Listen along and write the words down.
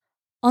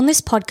On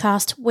this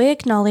podcast, we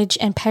acknowledge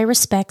and pay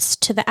respects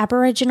to the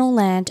Aboriginal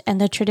land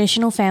and the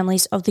traditional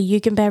families of the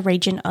Yugambeh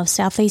region of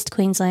southeast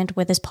Queensland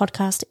where this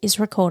podcast is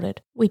recorded.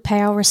 We pay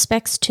our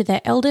respects to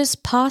their elders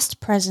past,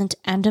 present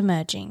and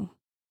emerging.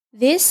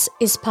 This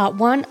is part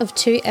 1 of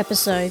 2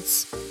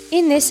 episodes.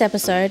 In this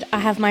episode, I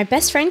have my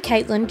best friend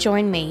Caitlin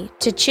join me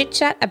to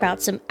chit-chat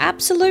about some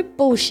absolute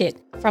bullshit,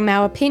 from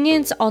our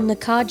opinions on the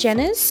car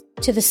Jenners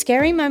to the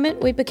scary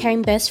moment we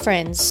became best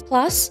friends.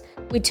 Plus,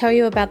 we tell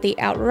you about the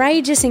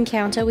outrageous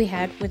encounter we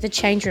had with a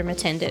change room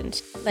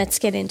attendant. Let's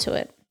get into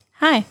it.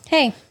 Hi.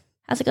 Hey,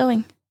 How's it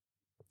going?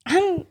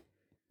 I'm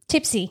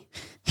tipsy.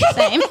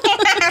 Same.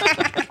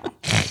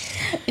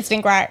 It's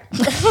been great.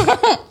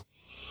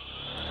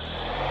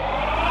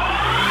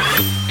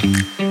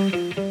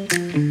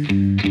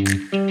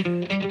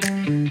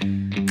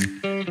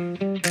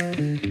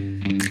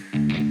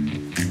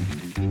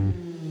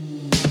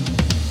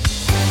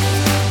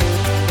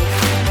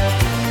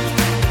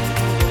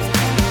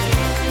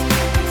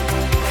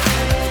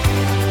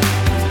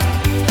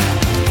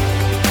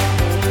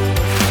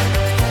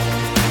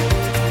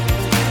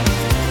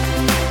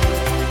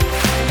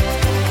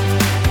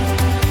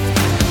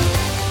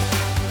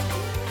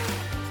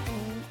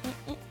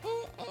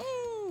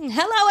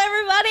 Hello,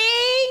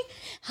 everybody.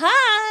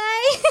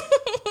 Hi.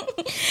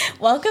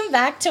 Welcome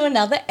back to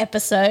another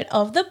episode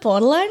of the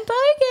Borderline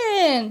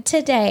Bogan.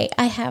 Today,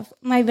 I have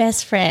my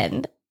best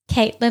friend,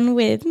 Caitlin,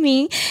 with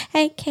me.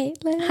 Hey,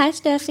 Caitlin. Hi,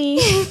 Steffi.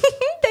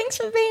 Thanks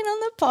for being on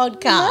the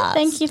podcast. No,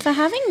 thank you for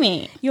having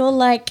me. You're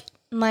like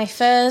my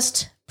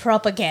first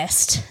proper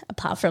guest,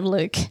 apart from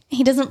Luke.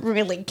 He doesn't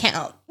really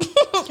count.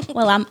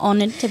 Well, I'm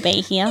honoured to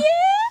be here.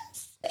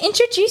 Yes.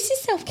 Introduce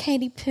yourself,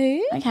 Katie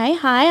Poo. Okay,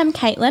 hi, I'm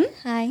Caitlin,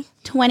 Hi.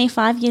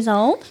 25 years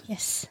old,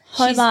 Yes.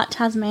 Hobart,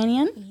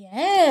 Tasmanian.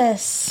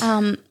 Yes.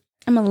 I'm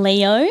a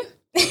Leo.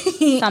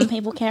 Some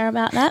people care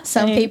about that.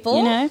 Some so, people.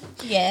 You know,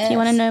 Yes. if you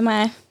want to know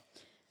my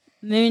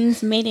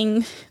moons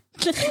meeting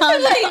the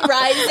sun, My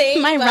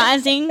rising. my but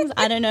risings,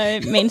 I don't know,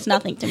 it means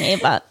nothing to me,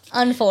 but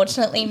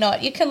Unfortunately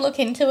not. You can look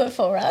into it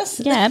for us.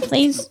 yeah,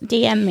 please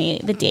DM me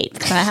the dates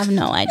because I have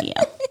no idea.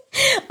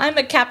 I'm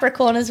a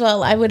Capricorn as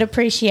well. I would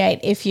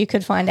appreciate if you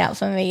could find out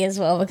for me as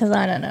well because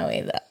I don't know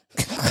either.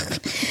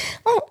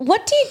 Oh,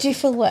 what do you do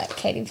for work,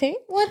 Katie Poo?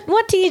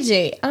 What do you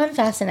do? I'm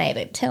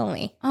fascinated. Tell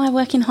me. Oh, I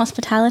work in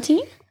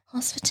hospitality.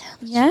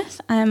 Hospitality. Yes,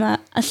 I'm a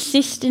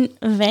assistant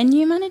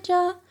venue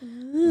manager.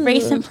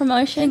 Recent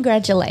promotion.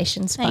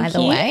 Congratulations, by Thank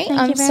the you. way. Thank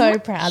I'm you very so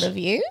much. proud of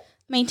you.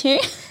 Me too.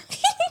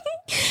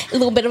 A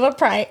little bit of a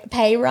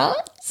pay rise.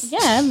 Yeah,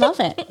 I love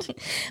it.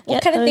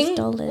 What Get kind of those thing?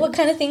 dollars. What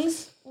kind of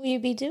things will you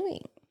be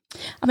doing?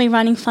 I'll be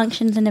running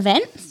functions and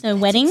events, so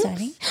weddings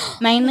Exciting.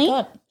 mainly.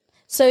 God.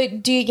 So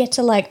do you get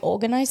to like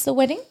organize the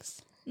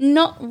weddings?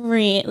 Not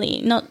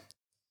really. No.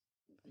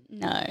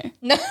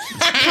 No.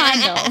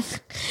 Kind of.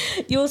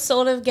 You'll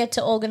sort of get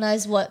to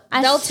organize what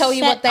I they'll tell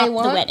you set what they up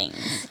want. the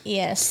weddings,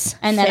 Yes.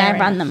 and then fair I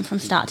run enough. them from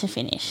start to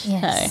finish.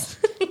 Yes.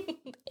 So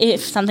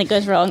if something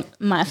goes wrong,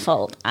 my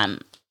fault.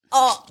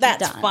 Oh,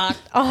 that's Done.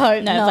 fucked. Oh,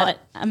 no. But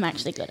I'm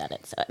actually good at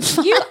it, so it's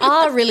fine. You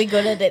are really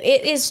good at it.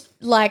 It is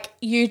like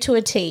you to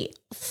a T.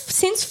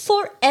 Since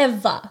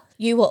forever,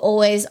 you were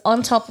always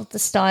on top of the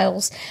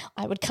styles.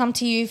 I would come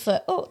to you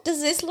for,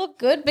 does this look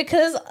good?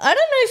 Because I don't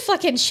know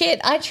fucking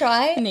shit. I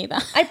try. Neither.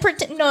 I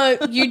pretend. No,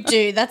 you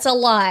do. That's a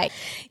lie.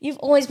 You've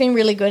always been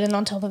really good and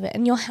on top of it.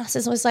 And your house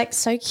is always like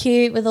so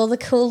cute with all the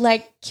cool,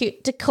 like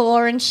cute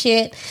decor and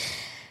shit.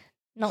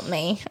 Not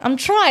me. I'm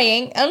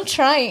trying.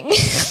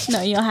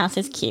 No, your house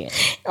is cute.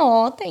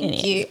 Oh, thank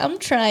It you. I'm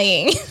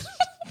trying.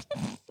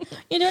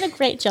 You're doing a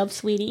great job,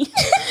 sweetie.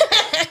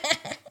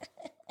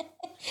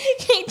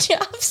 Good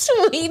job,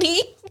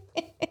 sweetie.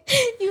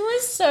 You are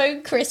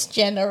so Kris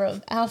Jenner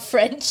of our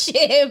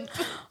friendship.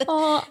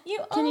 Oh, You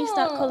can you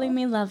start are. calling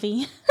me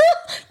Lovey?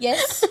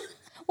 Yes.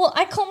 Well,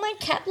 I call my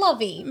cat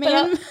Lovey. Me But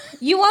and-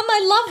 you are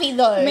my Lovey,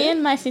 though. Me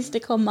and my sister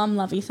call Mum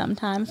Lovey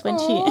sometimes when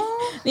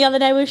Aw. the other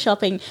day we were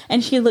shopping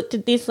and she looked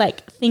at this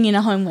like thing in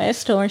a homeware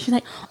store and she's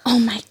like, oh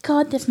my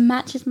God, this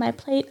matches my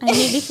plate. I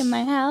need this in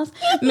my house.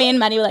 Me and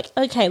Maddie were like,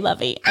 okay,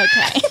 Lovey,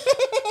 okay.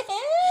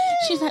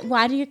 She's like,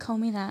 why do you call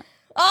me that?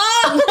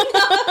 Oh,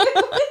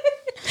 no.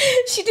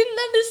 She didn't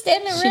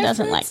understand the reference. She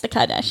doesn't like the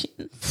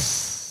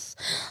Kardashians.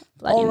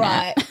 Bloody All Nat.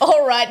 right.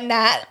 All right,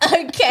 Nat.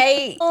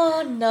 Okay.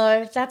 Oh,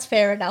 no. That's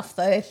fair enough,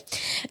 though.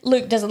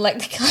 Luke doesn't like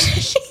the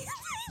Kardashians.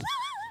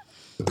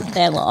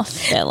 They're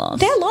lost. They're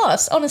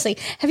lost, honestly.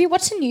 Have you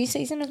watched a new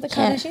season of the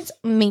Yeah. Kardashians?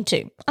 Me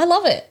too. I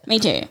love it. Me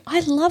too. I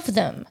love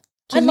them.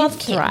 Kim I love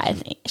is Kim.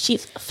 thriving.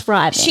 She's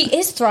thriving. She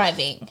is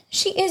thriving.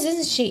 She is,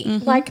 isn't she?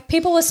 Like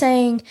people were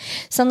saying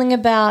something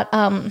about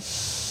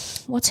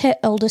what's her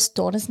eldest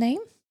daughter's name?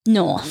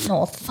 North,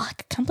 North. Fuck,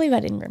 I can't believe I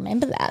didn't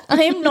remember that.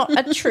 I am not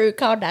a true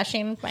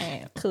Kardashian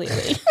fan.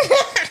 clearly.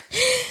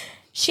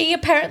 She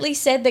apparently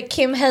said that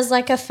Kim has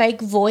like a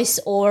fake voice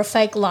or a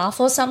fake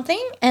laugh or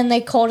something, and they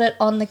caught it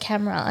on the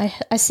camera.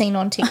 I seen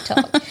on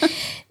TikTok.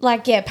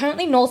 Like, yeah,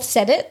 apparently North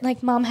said it.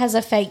 Like, Mum has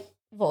a fake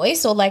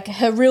voice or like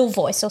her real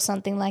voice or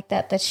something like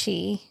that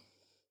she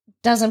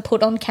doesn't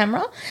put on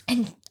camera.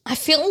 And I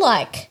feel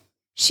like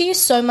she is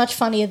so much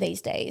funnier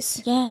these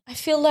days. Yeah. I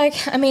feel like,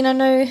 I mean, I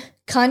know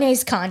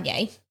Kanye's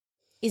Kanye,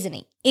 isn't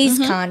he? Is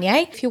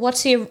Kanye. If you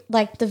watch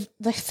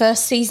the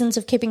first seasons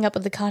of Keeping Up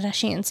with the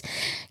Kardashians,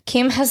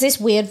 Kim has this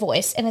weird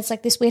voice, and it's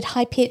like this weird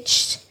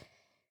high-pitched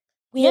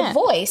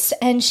voice,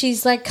 and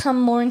she's like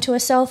come more into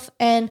herself.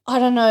 And I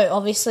don't know,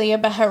 obviously,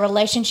 about her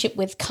relationship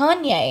with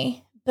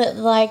Kanye, but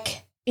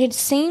like it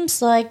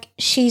seems like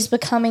she's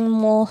becoming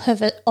more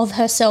of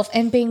herself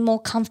and being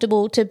more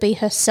comfortable to be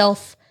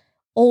herself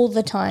all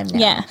the time now.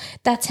 Yeah.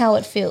 That's how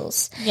it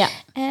feels. Yeah.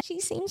 And she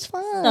seems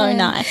fun. So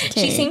nice too.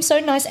 She seems so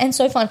nice and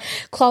so fun.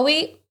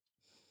 Chloe's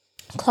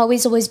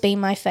always been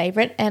my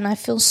favourite, and I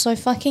feel so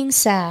fucking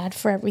sad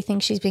for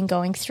everything she's been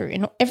going through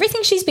and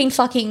everything she's been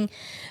fucking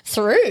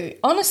through.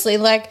 Honestly,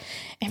 like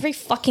every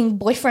fucking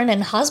boyfriend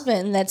and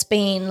husband that's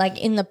been like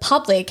in the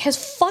public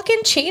has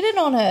fucking cheated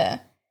on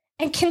her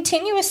and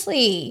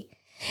continuously.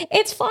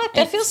 It's fucked.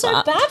 I feel so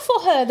bad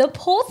for her. The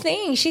poor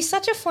thing. She's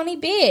such a funny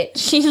bitch.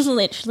 She's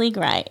literally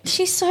great.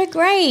 She's so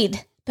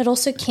great. But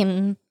also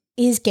Kim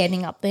is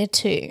getting up there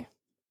too,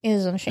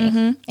 isn't she? Mm-hmm.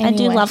 Anyway. I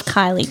do love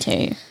Kylie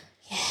too.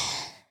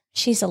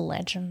 She's a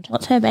legend.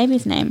 What's her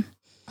baby's name?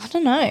 I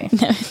don't know.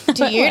 No.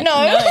 Do you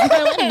know?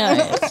 No one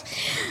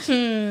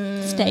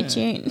knows. Stay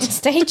tuned.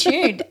 Stay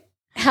tuned.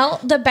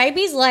 The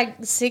baby's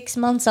like 6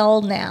 months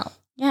old now.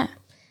 Yeah.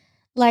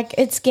 Like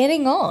it's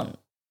getting on.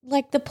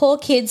 Like the poor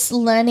kid's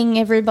learning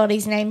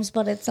everybody's names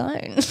but its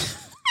own.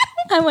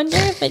 I wonder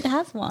if it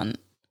has one.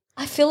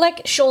 I feel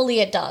like surely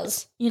it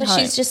does. You'd but hope.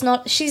 she's just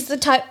not, she's the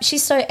type,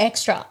 she's so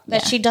extra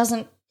that she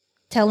doesn't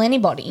tell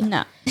anybody.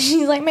 No.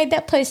 She's like made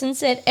that post and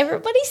said,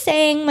 everybody's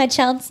saying my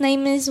child's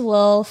name is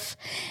Wolf.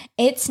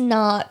 It's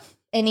not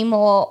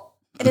anymore.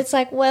 And it's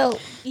like, well,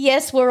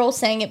 yes, we're all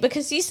saying it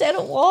because you said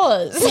it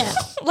was. Yeah.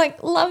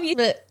 Like, love you,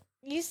 but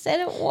you said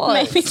it was.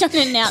 Maybe don't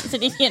announce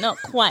it if you're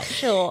not quite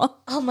sure.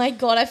 Oh my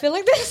God, I feel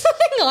like that's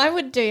something I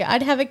would do.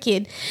 I'd have a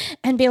kid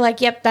and be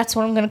like, yep, that's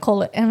what I'm going to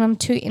call it. And I'm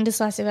too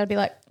indecisive. I'd be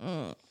like,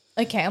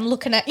 okay, I'm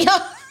looking at you.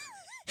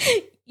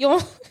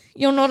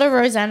 You're not a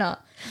Rosanna.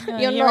 No,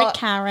 you're a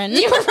Karen.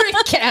 You're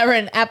a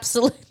Karen,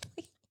 absolutely.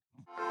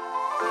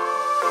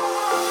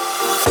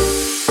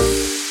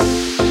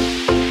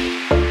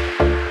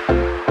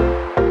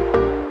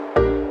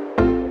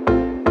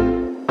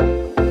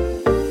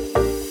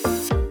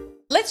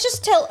 Let's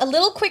just tell a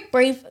little quick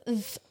brief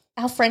of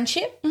our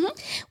friendship.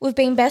 Mm-hmm. We've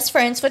been best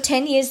friends for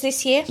 10 years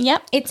this year.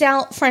 Yep. It's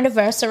our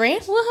friendiversary.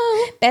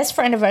 Woohoo. Best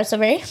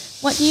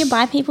friendiversary. What do you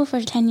buy people for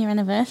a 10-year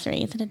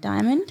anniversary? Is it a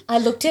diamond? I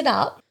looked it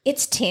up.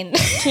 It's tin.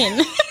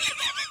 Tin.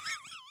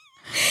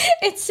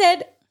 It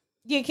said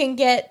you can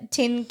get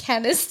tin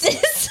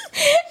canisters.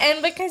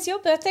 And because your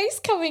birthday's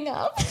coming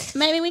up.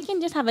 Maybe we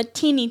can just have a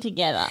tinny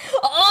together.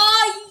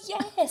 Oh,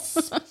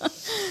 yes.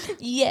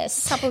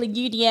 Yes. Couple of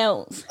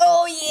UDLs.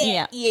 Oh,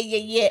 yeah. Yeah.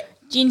 Yeah.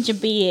 Ginger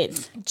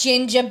beers.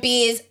 Ginger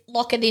beers.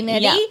 Lock it in,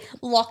 Eddie. Yeah.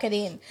 Lock it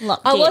in.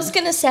 Locked I in. was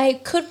going to say,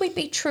 could we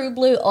be true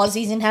blue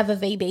Aussies and have a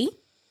VB?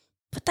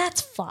 But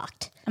that's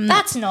fucked.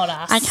 That's not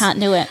us. I can't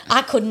do it.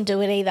 I couldn't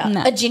do it either.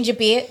 No. A ginger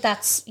beer,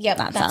 that's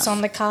us.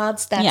 on the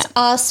cards. That's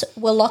us.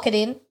 We'll lock it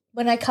in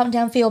when I come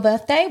down for your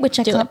birthday, which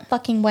I can't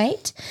fucking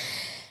wait.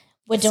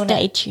 We're doing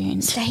Stay it.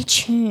 tuned. Stay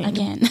tuned.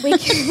 Again.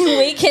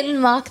 We can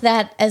mark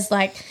that as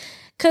like,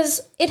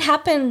 because it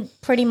happened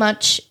pretty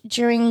much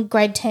during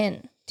grade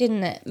 10,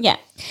 didn't it? Yeah.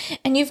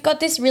 And you've got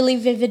this really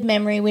vivid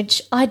memory,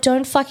 which I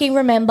don't fucking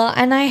remember,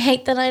 and I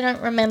hate that I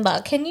don't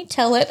remember. Can you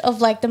tell it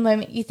of like the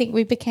moment you think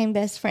we became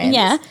best friends?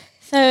 Yeah.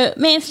 So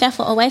me and Steph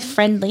were always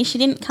friendly. She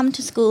didn't come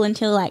to school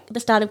until like the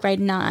start of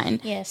grade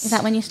 9. Yes. Is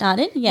that when you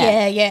started?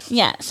 Yeah.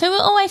 Yeah. So we're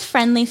always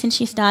friendly since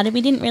she started.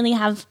 We didn't really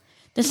have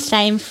the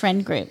same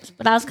friend groups,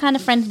 but I was kind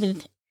of friends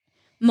with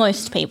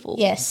most people.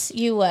 Yes,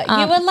 you were.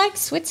 You were like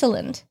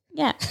Switzerland.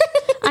 Yeah.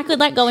 I could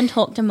like go and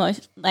talk to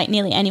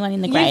nearly anyone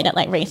in the grade at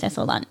like recess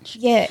or lunch.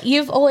 Yeah,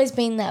 you've always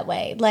been that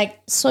way. Like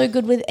so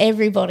good with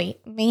everybody.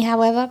 Me,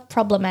 however,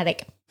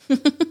 problematic.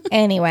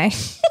 Anyway.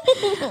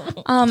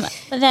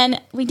 But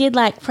then we did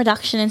like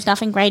production and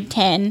stuff in grade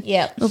 10.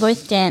 Yep. We were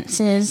both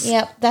dancers.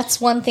 Yep,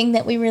 that's one thing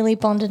that we really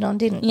bonded on,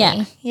 didn't Yeah.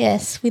 we?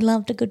 Yes, we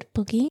loved a good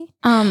boogie.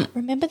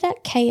 Remember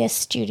that KS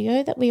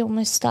studio that we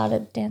almost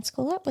started dance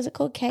school at? Was it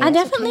called KS? I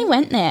definitely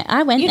went there.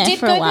 I went You there did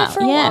for go a while. there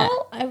for a yeah,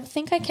 while? I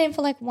think I came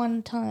for like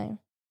one time.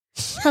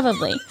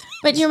 probably.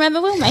 But do you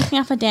remember we were making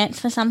up a dance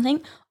for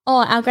something?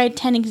 Oh, our grade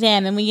 10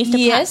 exam, and we used to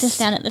Yes. practice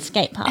down at the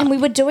skate park. And we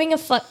were doing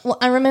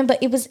I remember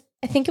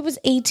I think it was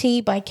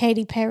E.T. by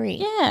Katy Perry.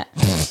 yeah.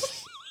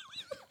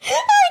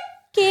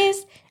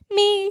 Kiss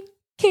me,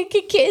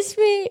 kiss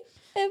me.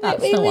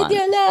 That's Me the with one.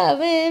 your love,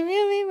 and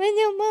me with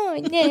your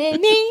mind, yeah,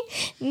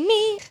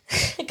 me.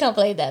 I can't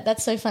believe that.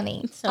 That's so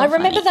funny. so I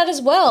remember funny. that as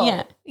well.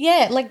 Yeah.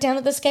 Yeah, like down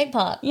at the skate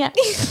park. Yeah.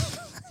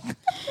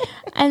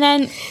 And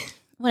then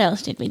what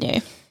else did we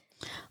do?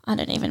 I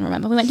don't even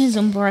remember. We went to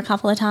Zumba a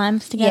couple of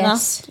times together.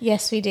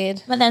 Yes, we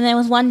did. But then there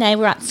was one day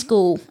we were at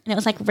school and it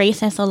was like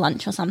recess or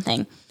lunch or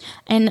something.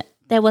 And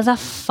there was a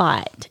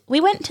fight.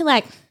 We went to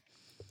like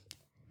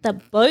the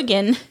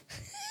Bogan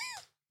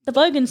the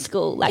bogan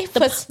school, like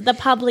the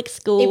public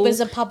school. It was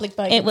a public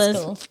bogan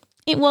school.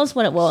 It was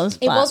what it was.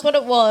 It was what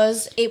it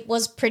was. It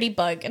was pretty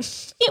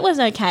bogan. It was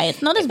okay.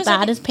 It's not as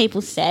bad as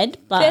people said,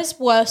 but there's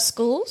worse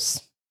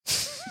schools.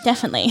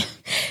 Definitely.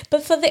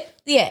 But for the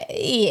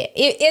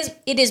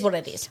it is what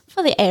it is.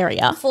 For the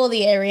area. For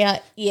the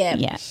area, yeah.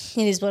 It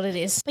is what it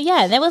is. But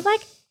yeah, there was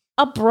like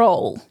a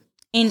brawl.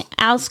 In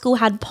our school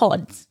had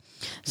pods.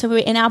 So we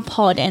were in our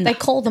pod and they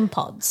call them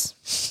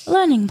pods.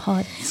 Learning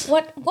pods.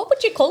 What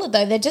would you call it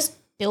though? They're just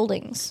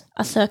buildings.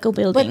 A circle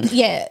building. But,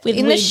 yeah. With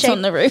wigs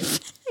on the roof.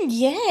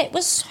 Yeah, it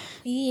was so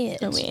weird.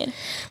 So weird.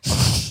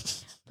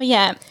 But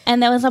yeah,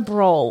 and there was a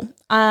brawl.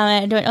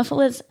 I don't know if it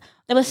was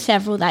there were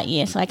several that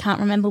year, so I can't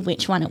remember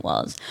which one it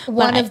was.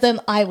 One of them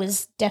I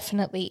was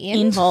definitely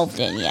involved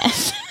in,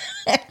 yes.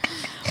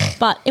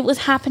 But it was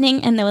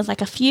happening and there was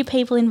like a few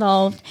people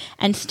involved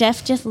and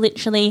Steph just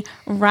literally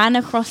ran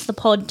across the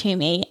pod to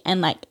me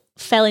and like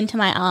fell into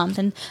my arms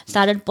and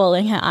started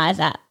bawling her eyes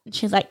out.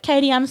 She's like,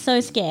 Katie, I'm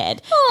so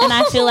scared. Oh. And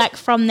I feel like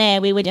from there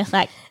we were just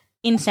like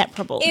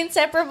inseparable.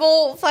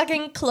 Inseparable,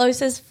 fucking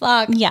close as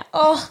fuck. Yeah.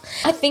 Oh,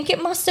 I think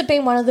it must have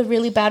been one of the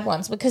really bad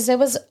ones because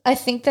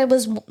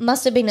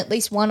must have been at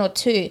least one or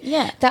two.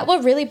 Yeah. That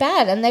were really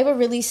bad and they were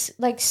really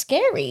like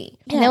scary.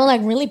 Yeah. And they were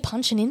like really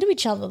punching into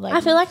each other. Like, I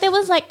feel like there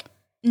was like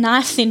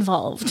knives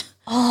involved.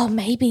 Oh,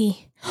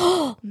 maybe.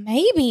 Oh,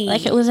 maybe.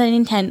 Like it was an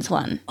intense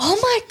one. Oh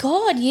my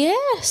God,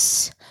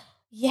 yes.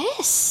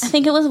 Yes. I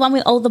think it was one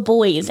with all the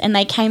boys and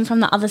they came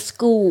from the other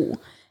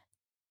school.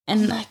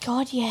 And oh my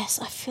God, yes.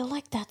 I feel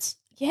like that's,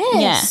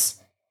 yes.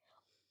 Yeah.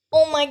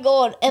 Oh my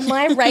God. Am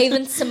I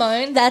Raven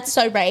Simone? That's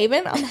so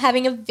Raven. I'm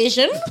having a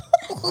vision.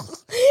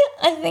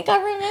 I think I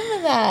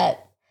remember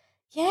that.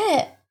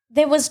 Yeah.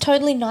 There was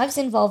totally knives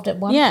involved at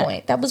one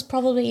point. That was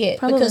probably it.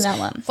 Probably that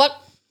one. Fuck.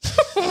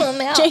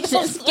 I'm out.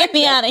 Jesus, get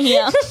me out of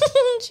here.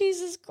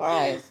 Jesus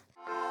Christ.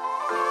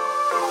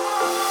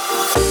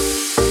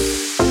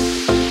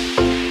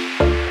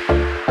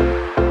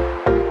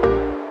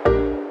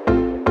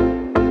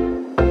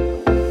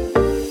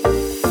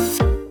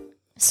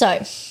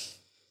 So,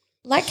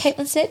 like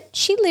Caitlin said,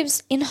 she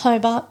lives in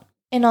Hobart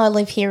and I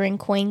live here in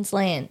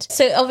Queensland.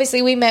 So,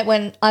 obviously, we met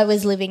when I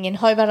was living in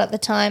Hobart at the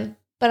time,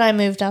 but I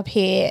moved up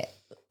here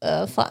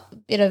a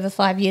bit over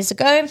 5 years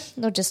ago,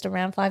 or just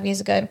around 5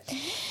 years ago.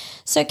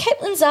 So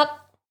Caitlin's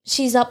up.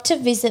 She's up to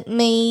visit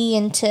me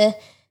and to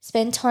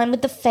spend time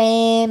with the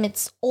fam.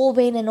 It's all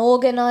been an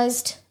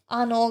unorganised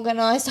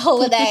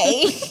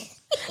holiday.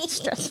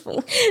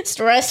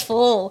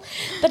 Stressful.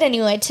 But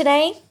anyway,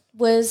 today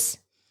was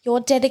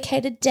your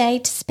dedicated day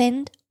to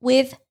spend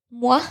with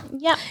moi.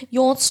 Yeah.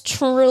 Yours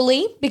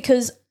truly,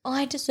 because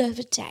I deserve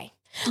a day.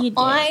 You do.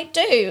 I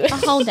do. A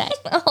whole day.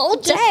 A whole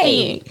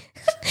day.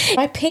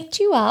 I picked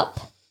you up.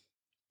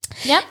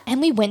 Yep.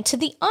 And we went to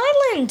the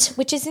island,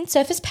 which is in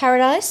Surfers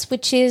Paradise,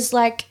 which is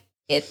like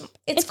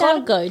it's our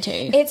go-to.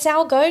 It's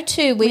our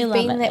go-to. We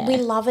love it there. We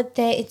love it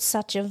there. It's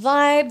such a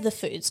vibe. The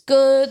food's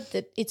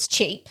good. It's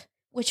cheap,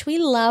 which we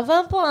love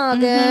a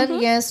bargain.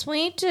 Mm-hmm. Yes,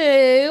 we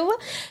do.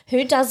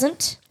 Who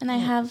doesn't? And I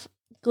have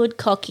good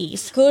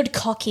cockies. Good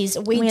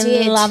cockies. We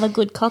love a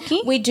good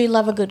cocky. We do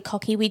love a good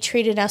cocky. We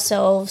treated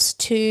ourselves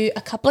to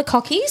a couple of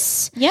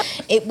cockies. Yep.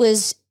 It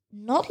was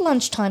not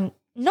lunchtime.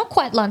 Not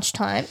quite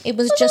lunchtime. It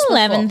was just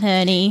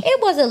 11:30.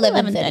 It was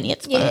 11:30. 11:30.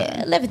 It's fine.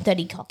 Yeah,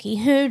 11:30 cocky.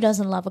 Who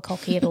doesn't love a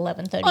cocky at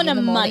 11:30 on in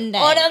the morning?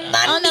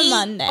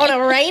 Monday. On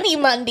a rainy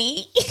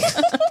Monday.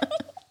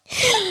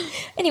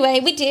 Anyway,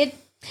 we did,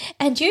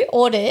 and you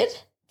ordered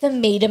the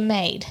Meter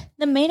Maid.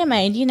 The Meter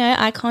Maid,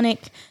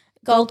 iconic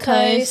Gold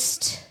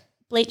Coast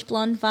bleach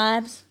blonde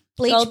vibes.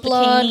 Bleach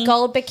blonde,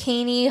 gold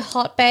bikini,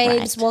 hot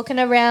babes walking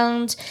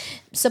around,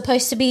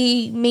 supposed to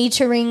be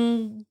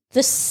metering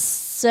the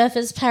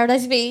Surfers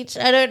Paradise Beach.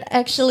 I don't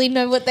actually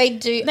know what they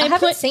do. I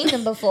haven't seen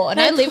them before,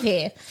 and I live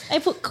here. They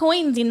put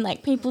coins in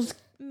like people's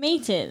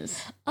meters.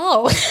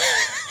 Oh,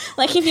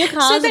 like if your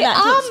car's so they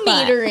about to are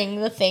expire. metering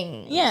the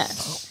thing. Yeah,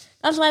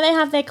 that's why they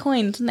have their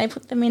coins and they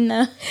put them in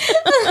the.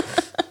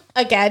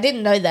 Okay, I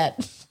didn't know that.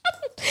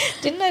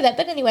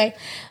 But anyway,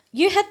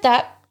 you had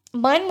that.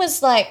 Mine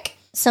was like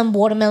some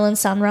watermelon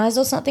sunrise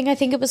or something, I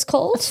think it was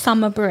called.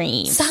 Summer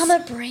breeze. Summer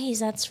breeze,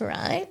 that's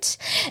right.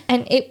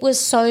 And it was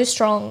so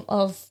strong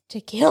of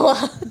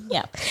tequila.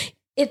 Yep.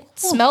 It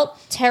smelled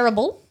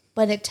terrible,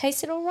 but it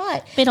tasted all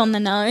right. Bit on the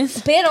nose.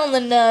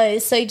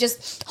 So you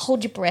just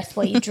hold your breath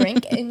while you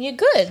drink and you're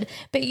good.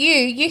 But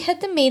you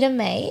had the Meter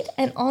Maid,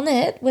 and on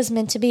it was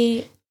meant to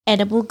be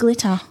edible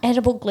glitter.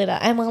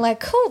 And we're like,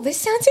 cool, this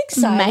sounds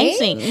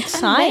exciting.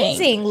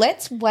 Exciting.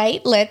 Let's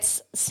wait.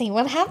 Let's see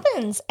what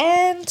happens.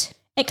 And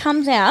it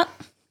comes out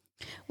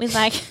with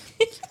like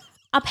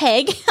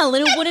a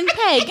little wooden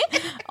peg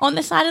on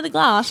the side of the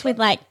glass with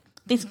like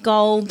this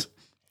gold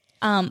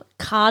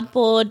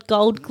cardboard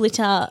gold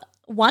glitter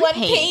one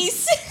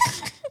piece.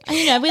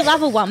 And, we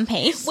love a one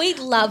piece. We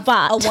love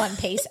a one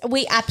piece.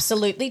 We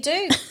absolutely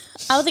do.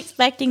 I was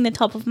expecting the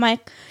top of my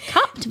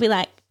cup to be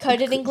like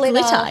coated in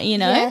glitter.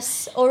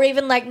 Yes. Or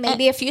even like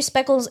maybe a few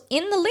speckles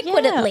in the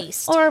liquid at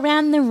least. Or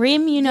around the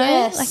rim,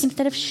 Yes. Like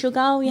instead of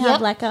sugar, we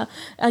have like a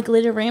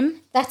glitter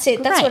rim. That's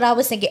it. That's what I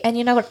was thinking. And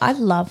you know what? I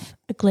love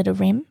a glitter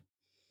rim.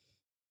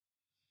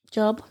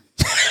 Job.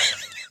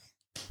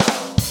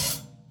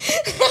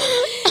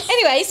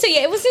 Anyway, so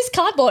it was this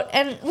cardboard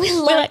and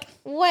we're like,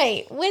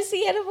 wait, where's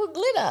the edible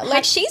glitter?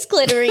 Like she's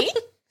glittery.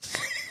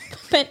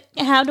 But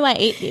how do I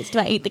eat this? Do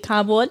I eat the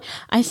cardboard?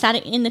 I sat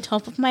it in the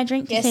top of my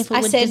drink to see if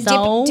it would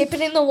dissolve. Dip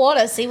it in the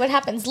water, see what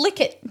happens.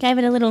 Lick it. Gave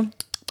it a little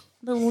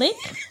lick,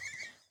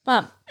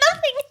 but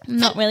I'm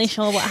not really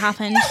sure what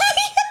happened.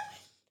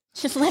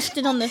 Just left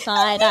it on the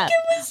side.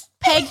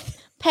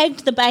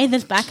 Pegged the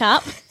bathers back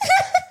up.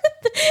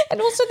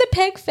 And also the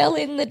peg fell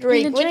in the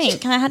drink.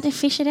 And I had to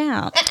fish it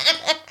out.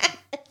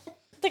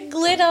 The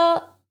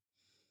glitter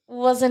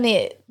wasn't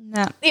it.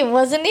 No. It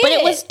wasn't it. But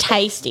it was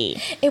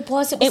tasty. It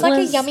was like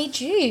a yummy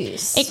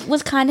juice. It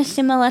was kind of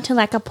similar to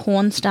like a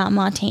porn star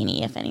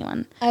martini, if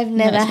anyone. I've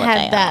never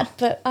had that,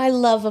 but I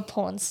love a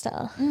porn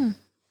star.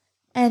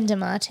 And a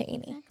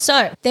martini.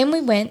 So then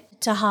we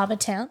went to Harbour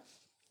Town.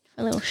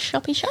 A little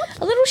shoppy shop.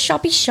 A little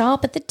shoppy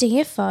shop at the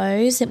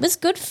DFOs. It was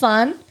good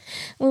fun.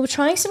 We were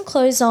trying some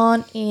clothes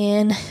on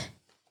in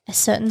a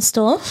certain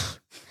store.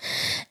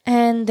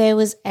 And there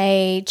was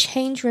a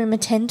change room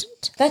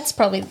attendant. That's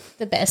probably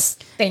the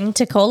best thing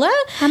to call her.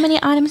 How many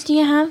items do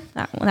you have?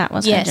 That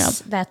was her job.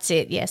 Yes, that's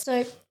it, yes.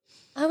 So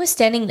I was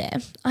standing there.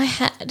 I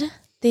had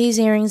these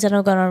earrings that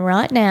I've got on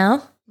right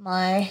now,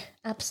 my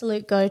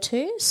absolute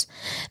go-tos.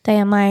 They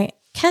are my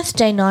Kath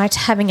Day Night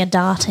having a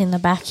dart in the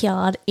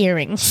backyard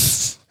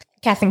earrings.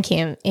 Kath and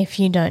Kim, if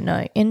you don't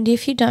know. And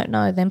if you don't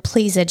know, then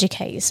please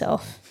educate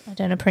yourself. I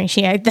don't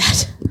appreciate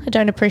that. I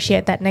don't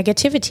appreciate that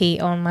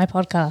negativity on my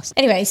podcast.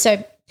 Anyway, so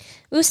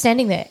we were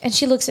standing there and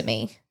she looks at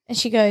me and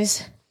she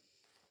goes,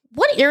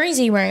 what earrings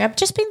are you wearing? I've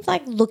just been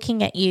like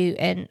looking at you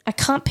and I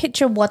can't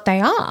picture what they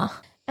are.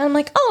 And I'm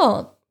like,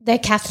 oh, they're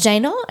Kath Day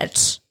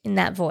Night in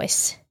that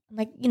voice. I'm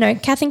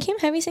like, Kath and Kim,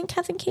 have you seen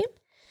Kath and Kim?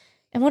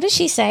 And what does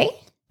she say?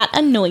 That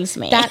annoys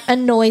me. That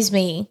annoys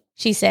me,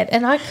 she said.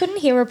 And I couldn't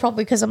hear her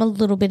properly because I'm a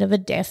little bit of a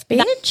deaf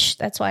bitch.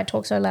 That's why I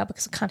talk so loud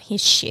because I can't hear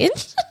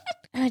shit.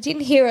 And I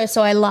didn't hear her,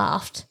 so I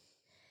laughed.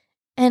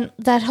 And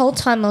that whole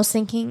time I was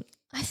thinking,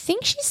 I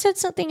think she said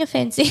something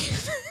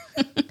offensive.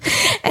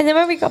 And then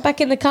when we got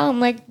back in the car, I'm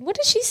like, what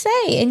did she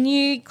say? And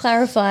you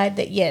clarified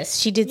that, yes,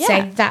 she did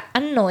say that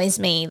annoys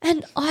me.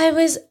 And I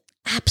was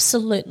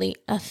absolutely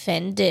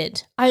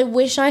offended. I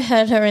wish I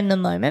heard her in the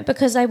moment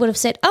because I would have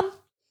said,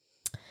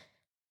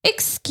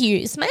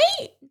 excuse me?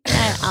 Did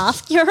I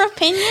ask your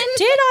opinion?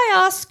 Did I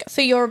ask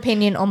for your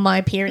opinion on my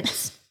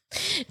appearance?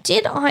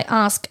 Did I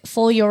ask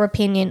for your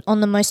opinion on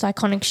the most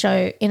iconic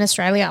show in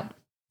Australia?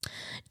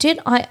 Did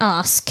I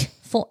ask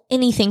for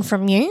anything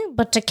from you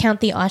but to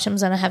count the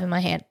items that I have in my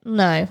hand?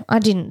 No, I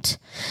didn't.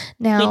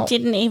 Now, we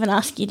didn't even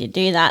ask you to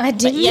do that. I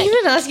didn't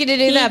even ask you to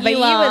do that, but you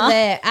were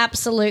there.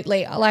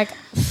 Absolutely. Like,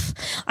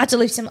 I had to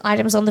leave some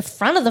items on the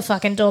front of the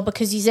fucking door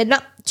because you said, no,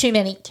 too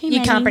many.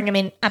 You can't bring them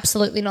in.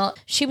 Absolutely not.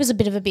 She was a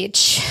bit of a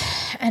bitch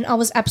and I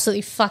was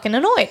absolutely fucking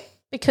annoyed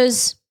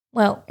because,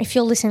 well, if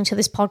you're listening to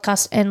this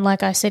podcast and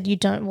like I said, you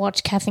don't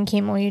watch Kath and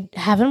Kim or you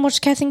haven't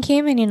watched Kath and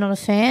Kim and you're not a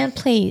fan,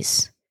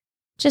 please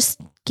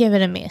just give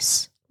it a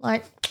miss.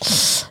 Like,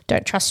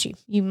 don't trust you.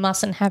 You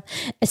mustn't have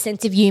a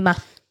sense of humour.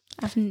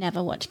 I've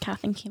never watched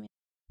Kath and Kim.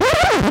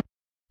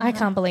 I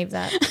can't believe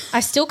that. I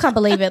still can't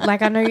believe it.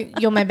 Like, I know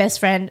you're my best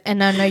friend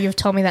and I know you've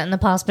told me that in the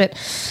past, but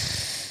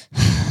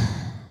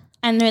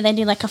I know they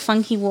do like a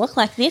funky walk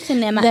like this in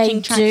their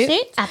matching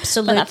tracksuits.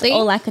 Absolutely. But that's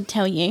all I could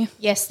tell you.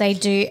 Yes, they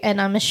do, and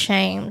I'm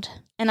ashamed.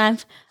 And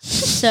I've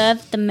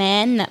served the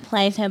man that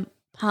plays her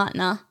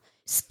partner.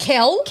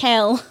 Kel?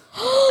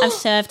 I've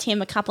served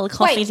him a couple of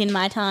coffees in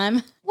my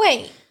time.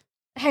 Wait,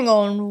 hang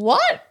on,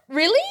 what?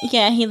 Really?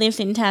 Yeah, he lives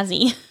in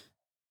Tassie.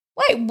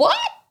 Wait, what?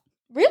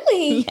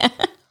 Really? Yeah.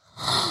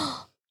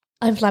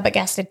 I'm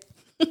flabbergasted.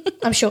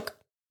 I'm shook.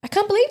 I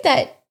can't believe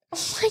that.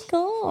 Oh my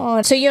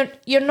God. So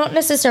you're not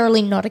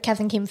necessarily not a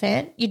Kath and Kim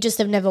fan. You just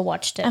have never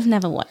watched it. I've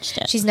never watched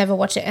it. She's never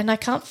watched it. And I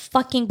can't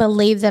fucking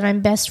believe that I'm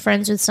best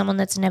friends with someone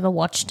that's never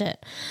watched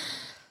it.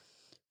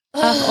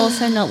 I've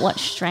also not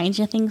watched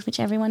Stranger Things, which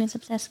everyone is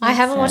obsessed with. I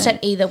haven't watched that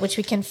either, which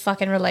we can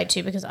fucking relate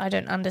to because I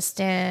don't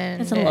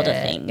understand. It's a lot of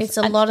things. It's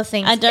a lot of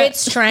things. It's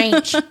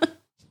strange.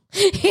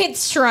 It's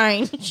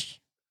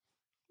strange.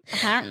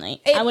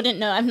 Apparently. I wouldn't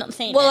know. I've not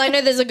seen it. Well, I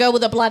know there's a girl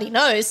with a bloody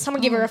nose.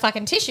 Someone give her a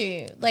fucking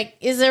tissue. Like,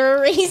 is there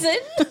a reason?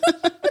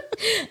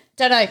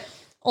 Don't know.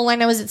 All I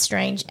know is it's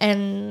strange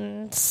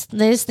and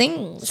there's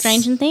things.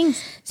 Strange and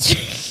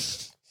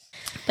things.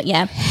 But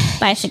yeah,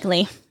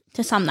 basically,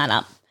 to sum that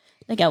up,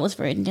 the girl was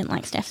rude and didn't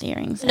like Steph's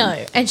earrings.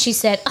 No, and she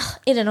said,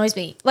 it annoys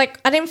me. Like,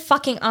 I didn't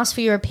fucking ask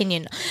for your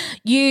opinion.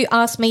 You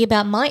asked me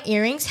about my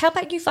earrings. How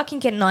about you fucking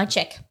get an eye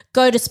check?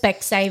 Go to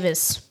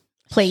Specsavers,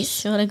 please.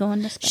 Should have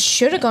gone to Specsavers.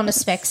 Should have gone to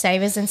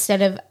Specsavers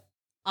instead of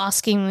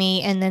asking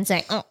me and then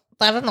saying,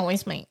 That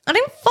annoys me. I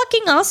didn't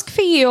fucking ask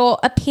for your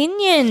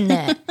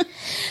opinion.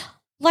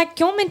 Like,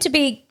 you're meant to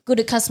be good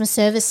at customer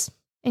service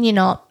and you're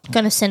not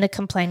going to send a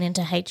complaint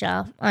into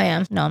HR. I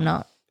am. No, I'm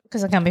not,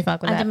 because I can't be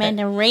fucked with I that. demand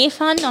a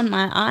refund on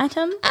my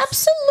item.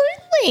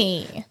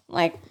 Absolutely.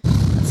 Like,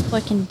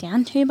 Spoken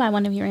down to by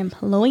one of your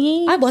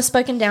employees. I was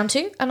spoken down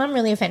to and I'm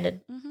really offended.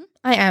 Mm-hmm.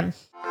 I am.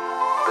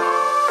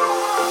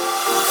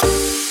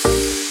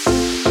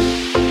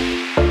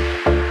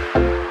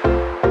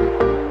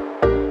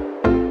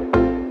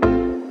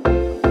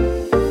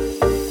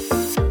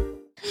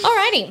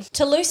 Alrighty,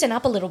 to loosen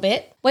up a little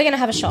bit, we're going to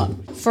have a shot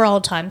for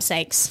old time's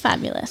sakes.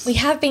 Fabulous. We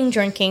have been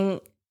drinking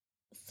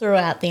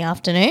throughout the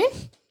afternoon,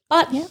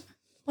 but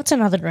what's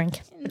another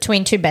drink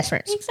between two best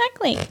friends?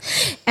 Exactly.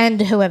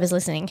 And whoever's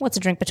listening, what's a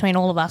drink between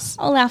all of us?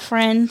 All our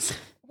friends.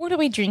 What are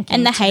we drinking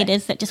And the today?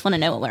 haters that just want to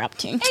know what we're up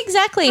to.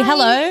 Exactly. Hi.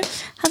 Hello.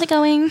 How's it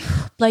going?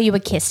 Blow you a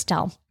kiss,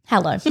 Dal.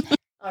 Hello.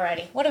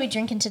 Alrighty. What are we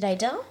drinking today,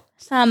 Dal?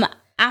 Some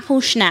apple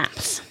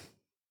schnapps.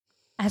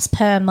 As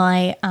per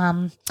my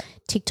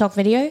TikTok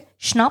video,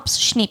 schnapps,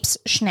 schnips,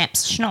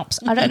 schnaps, schnapps.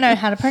 I don't know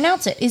how to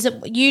pronounce it. Is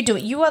it you do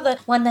it? You are the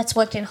one that's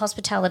worked in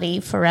hospitality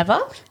forever.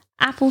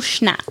 Apple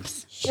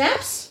schnapps.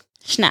 Schnapps?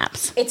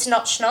 Schnapps. It's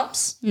not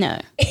schnapps. No.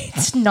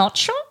 It's not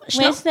schnapps.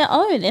 Where's the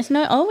O? There's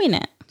no O in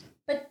it.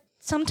 But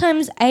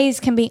sometimes A's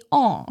can be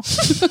on.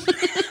 A's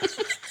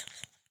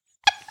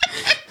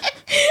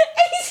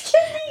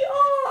can be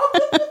on.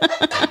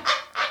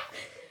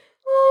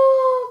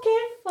 Oh,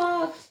 get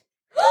fucked.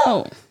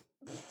 Oh.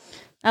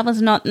 That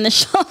was not in the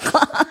shot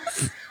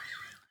glass.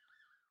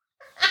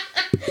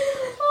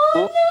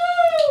 Oh,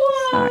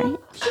 no. Sorry.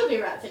 She'll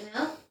be right for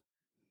now.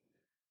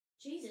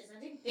 Jesus, I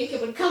didn't think it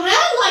would come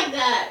out like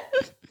that.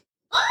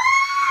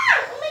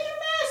 I'm making a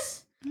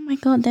mess. Oh my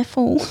God, they're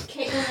full.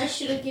 Caitlin, I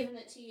should have given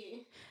it to you.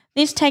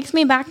 This takes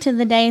me back to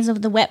the days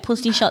of the wet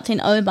pussy shots in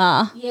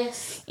O-Bar.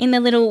 Yes. In the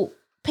little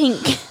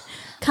pink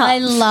cups. I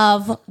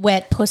love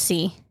wet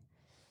pussy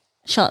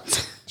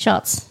Shots.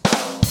 shots.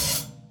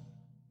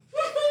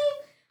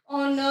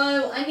 Oh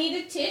no, I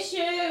need a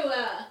tissue.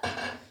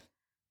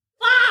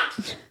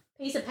 Fuck!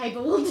 Piece of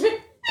paper will do.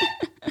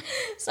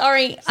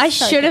 Sorry, I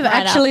Soak should it have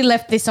right actually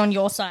left this on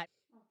your side.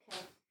 Okay.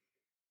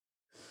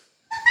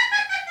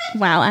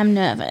 Wow, I'm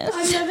nervous.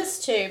 I'm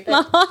nervous too,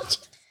 My but heart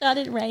just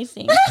started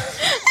racing.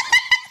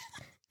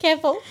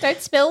 careful, don't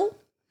spill.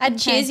 I'd Okay.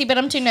 cheers you, but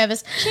I'm too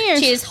nervous.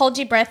 Cheers. Cheers, hold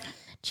your breath.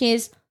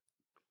 Cheers.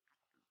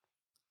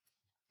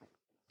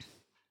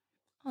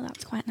 Oh,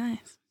 that's quite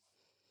nice.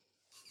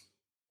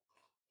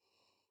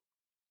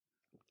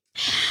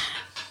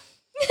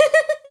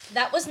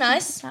 That was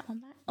nice. That one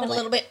back. A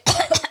little bit.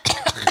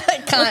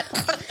 I can't.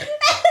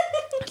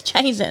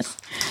 Jesus.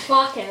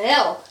 Fucking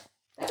hell.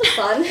 That was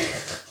fun.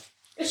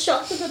 A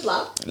shot to the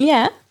blood.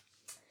 Yeah.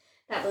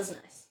 That was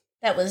nice.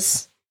 That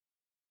was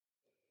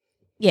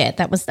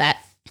that.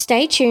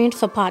 Stay tuned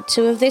for part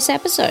 2 of this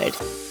episode.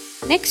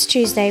 Next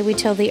Tuesday, we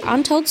tell the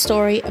untold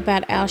story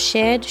about our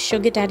shared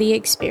sugar daddy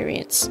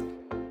experience.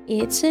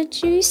 It's a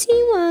juicy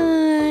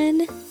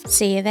one.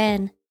 See you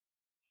then.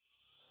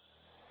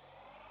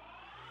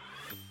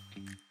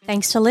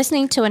 Thanks for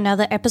listening to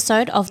another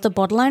episode of The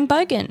Borderline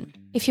Bogan.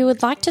 If you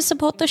would like to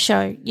support the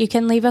show, you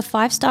can leave a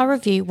 5-star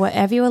review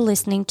wherever you are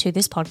listening to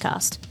this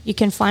podcast. You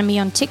can find me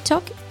on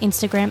TikTok,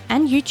 Instagram,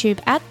 and YouTube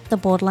at The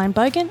Borderline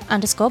Bogan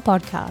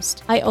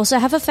 _podcast. I also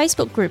have a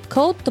Facebook group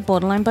called The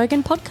Borderline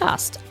Bogan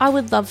Podcast. I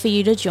would love for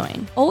you to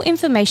join. All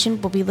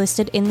information will be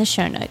listed in the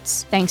show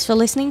notes. Thanks for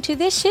listening to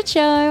this shit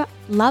show.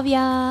 Love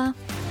ya.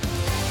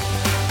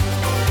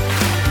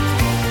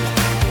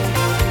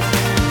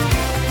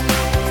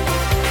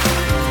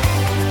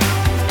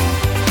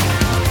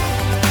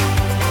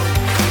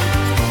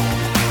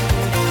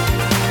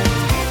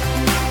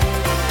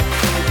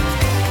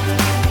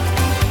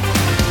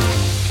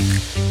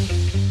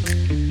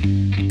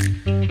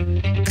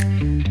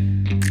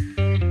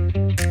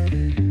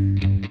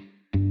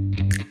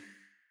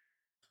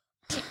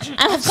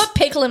 I've got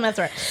pickle in my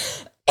throat.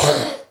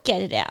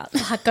 Get it out.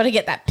 I've got to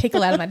get that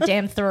pickle out of my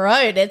damn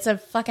throat. It's a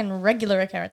fucking regular occurrence.